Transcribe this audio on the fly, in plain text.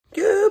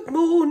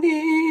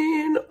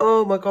morning.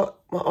 Oh my God,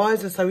 my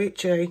eyes are so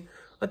itchy.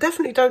 I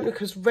definitely don't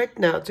look as red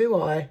now, do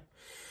I?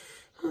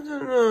 I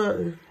don't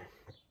know.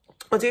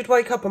 I did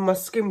wake up and my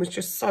skin was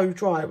just so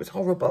dry. It was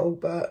horrible,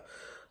 but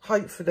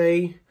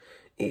hopefully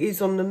it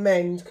is on the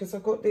mend because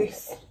I've got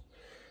this.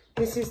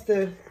 This is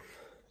the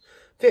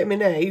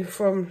vitamin E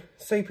from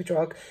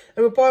Superdrug. And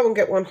we'll buy one,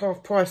 get one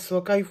half price.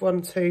 So I gave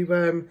one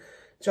to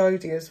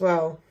Jodie as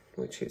well,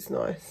 which is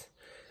nice.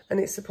 And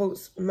it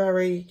supports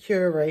Marie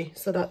Curie,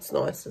 so that's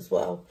nice as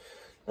well.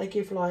 They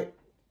give like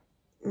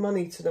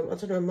money to them. I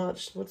don't know how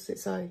much. What does it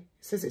say? It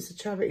says it's a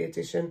charity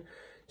edition.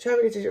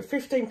 Charity edition,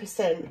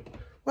 15%.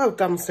 Well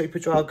done,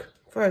 Superdrug.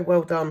 Very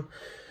well done.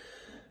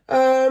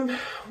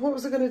 What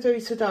was I going to do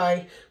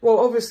today? Well,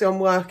 obviously I'm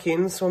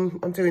working, so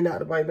I'm doing that at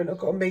the moment. I've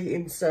got a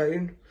meeting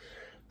soon.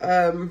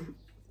 I've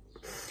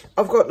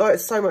got like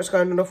so much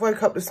going on. I've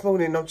woke up this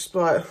morning, I'm just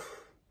like,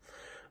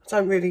 I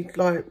don't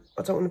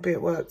want to be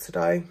at work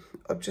today.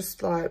 I'm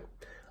just like,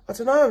 I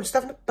don't know, I'm just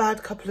having a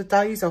bad couple of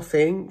days, I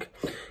think.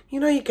 You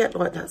know, you get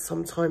like that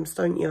sometimes,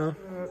 don't you?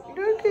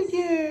 Look at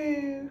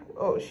you.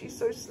 Oh, she's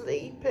so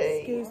sleepy.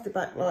 Excuse the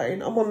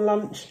backlighting. I'm on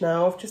lunch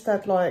now. I've just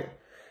had like,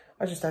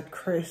 I just had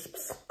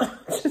crisps.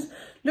 Just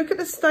look at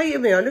the state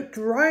of me. I look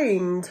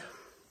drained.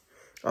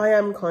 I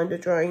am kind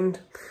of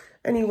drained.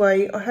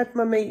 Anyway, I had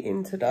my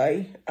meeting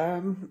today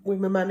with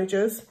my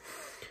managers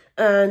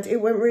and it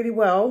went really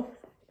well.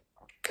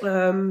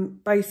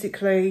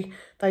 Basically,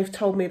 they've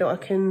told me that I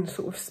can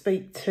sort of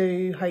speak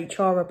to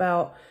HR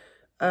about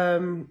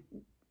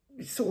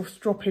sort of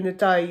dropping a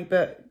day,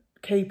 but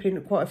keeping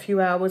quite a few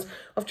hours.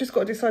 I've just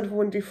got to decide if I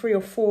want to do 3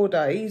 or 4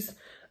 days.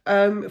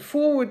 4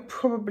 would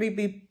probably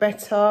be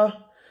better.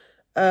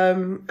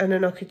 And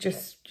then I could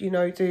just, you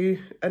know, do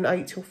an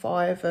 8 till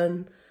 5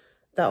 and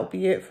that'll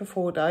be it for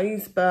 4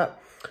 days.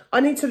 But I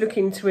need to look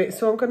into it.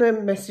 So I'm going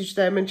to message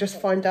them and just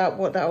find out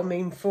what that'll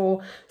mean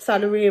for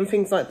salary and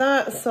things like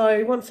that.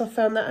 So once I've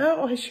found that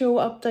out, I shall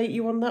update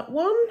you on that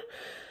one.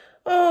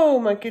 Oh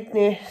my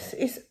goodness.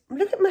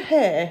 Look at my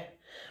hair.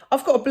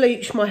 I've got to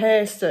bleach my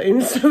hair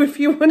soon. So if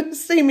you want to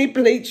see me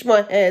bleach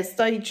my hair,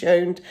 stay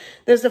tuned.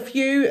 There's a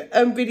few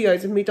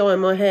videos of me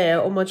dyeing my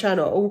hair on my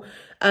channel.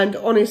 And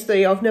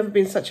honestly, I've never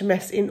been such a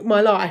mess in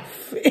my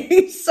life.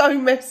 It's so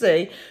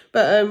messy.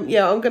 But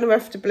yeah, I'm going to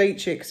have to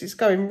bleach it because it's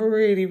going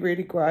really,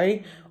 really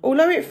grey.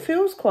 Although it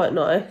feels quite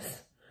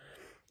nice.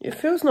 It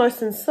feels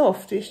nice and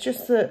soft. It's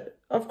just that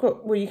I've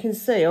got, well, you can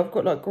see I've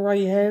got like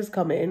grey hairs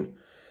coming.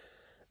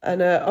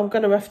 And I'm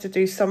going to have to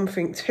do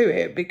something to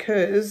it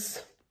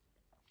because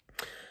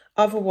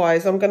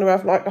otherwise I'm going to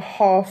have like a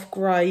half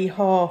grey,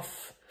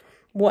 half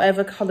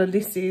whatever colour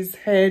this is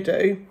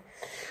hairdo.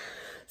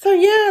 So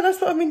yeah,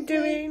 that's what I've been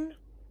doing.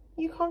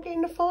 You can't get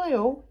in the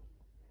file.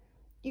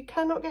 You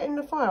cannot get in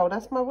the file.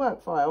 That's my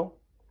work file.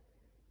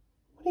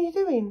 What are you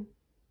doing?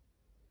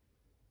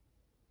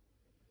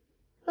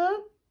 Huh?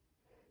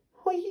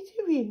 What are you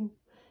doing?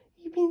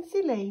 You've been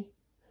silly.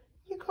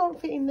 You can't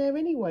fit in there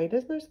anyway.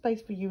 There's no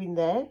space for you in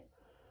there.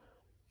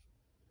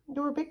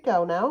 You're a big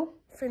girl now.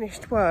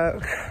 Finished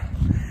work.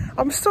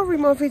 I'm sorry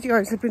my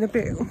videos have been a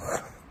bit...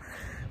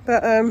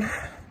 But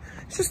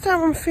it's just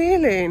how I'm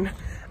feeling.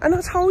 And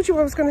I told you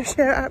I was going to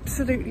share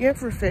absolutely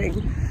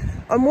everything.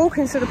 I'm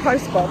walking to the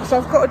post box.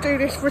 I've got to do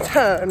this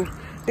return,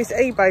 this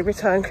eBay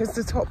return, because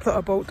the top that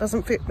I bought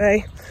doesn't fit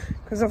me.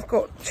 Because I've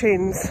got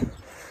chins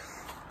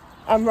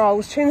and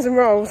rolls, chins and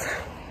rolls.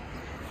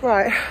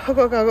 Right, I've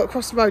got to go. I've got to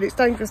cross the road. It's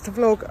dangerous to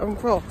vlog and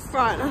cross.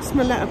 Right, that's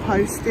my letter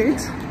posted.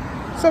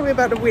 Sorry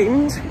about the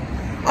wind.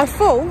 I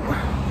thought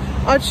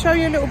I'd show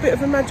you a little bit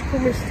of a magical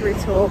mystery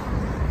tour.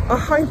 I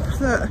hope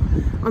that,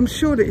 I'm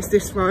sure that it's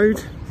this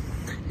road.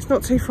 It's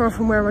not too far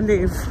from where I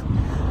live,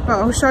 but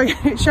I'll show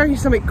you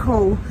something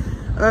cool.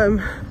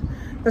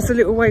 There's a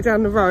little way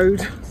down the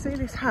road. See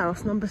this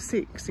house, number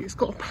 6, it's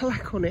got a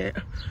plaque on it.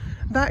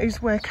 That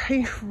is where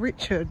Keith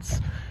Richards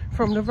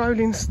from the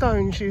Rolling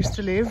Stones used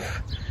to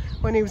live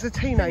when he was a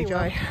teenager.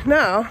 Anyway,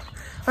 now,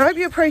 I hope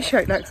you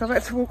appreciate that because I've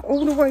had to walk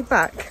all the way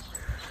back.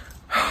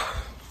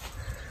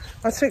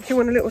 I took you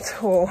on a little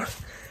tour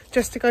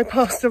just to go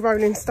past the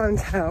Rolling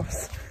Stones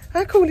house.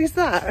 How cool is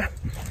that?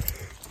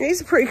 It is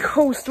a pretty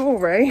cool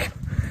story.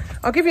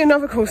 I'll give you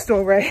another cool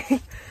story.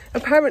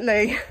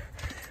 Apparently,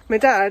 my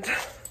dad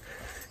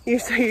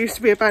used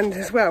to be a band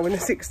as well in the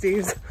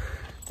 60s,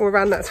 or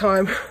around that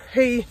time.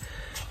 He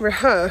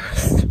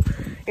rehearsed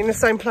in the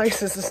same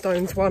place as the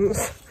Stones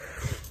once,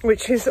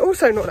 which is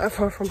also not that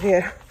far from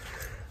here.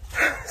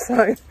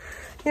 So,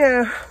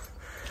 yeah.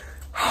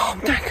 Oh,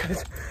 I'm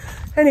knackered.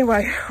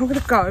 Anyway, I'm going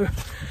to go.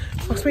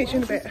 I'll speak to you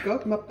in a bit.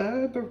 Got my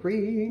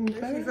Berberine.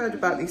 You've heard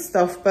about this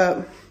stuff,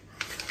 but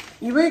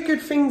you hear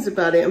good things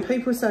about it, and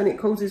people are saying it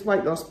causes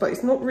weight loss, but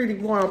it's not really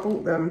why I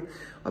bought them.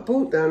 I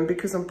bought them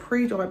because I'm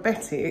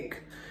pre-diabetic,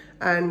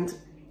 and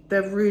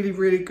they're really,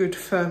 really good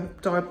for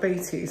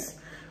diabetes.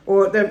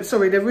 Or, they're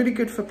really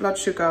good for blood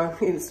sugar,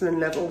 insulin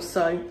levels.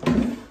 So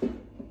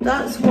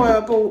that's why I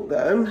bought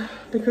them,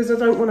 because I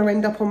don't want to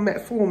end up on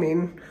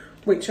metformin,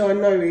 which I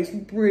know is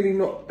really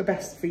not the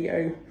best for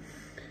you.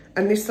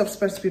 And this stuff's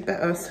supposed to be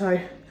better, so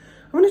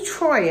I'm going to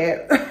try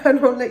it and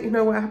I'll let you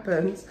know what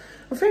happens.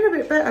 I'm feeling a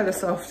bit better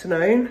this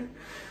afternoon.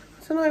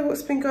 I don't know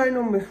what's been going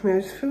on with me.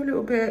 I just feel a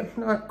little bit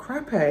like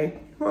crappy.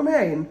 You know what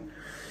I mean?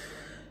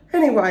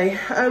 Anyway,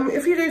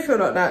 if you do feel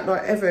like that,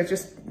 like ever,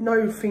 just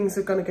know things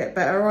are going to get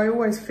better. I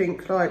always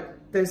think like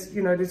there's,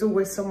 you know, there's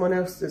always someone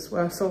else that's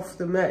worse off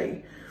than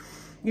me.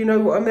 You know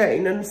what I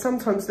mean? And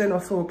sometimes then I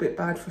feel a bit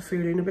bad for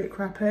feeling a bit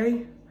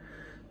crappy.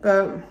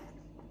 But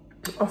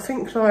I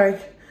think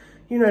like,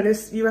 you know,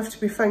 you have to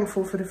be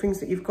thankful for the things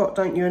that you've got,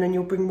 don't you? And then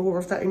you'll bring more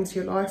of that into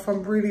your life.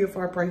 I'm really a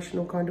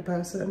vibrational kind of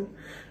person.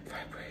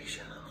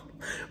 Vibrational.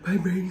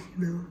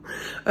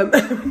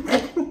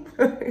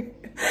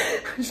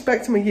 Just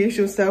back to my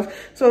usual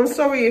self. So I'm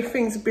sorry if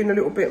things have been a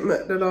little bit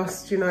the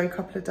last, you know,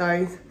 couple of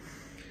days.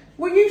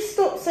 Will you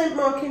stop scent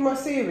marking my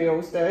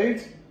cereals,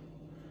 dude?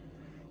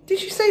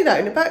 Did you see that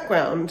in the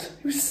background?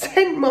 He was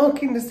scent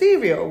marking the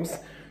cereals.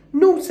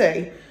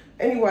 Naughty.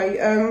 Anyway,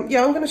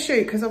 yeah, I'm going to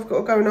shoot because I've got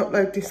to go and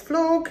upload this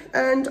vlog,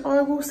 and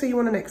I will see you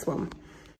on the next one.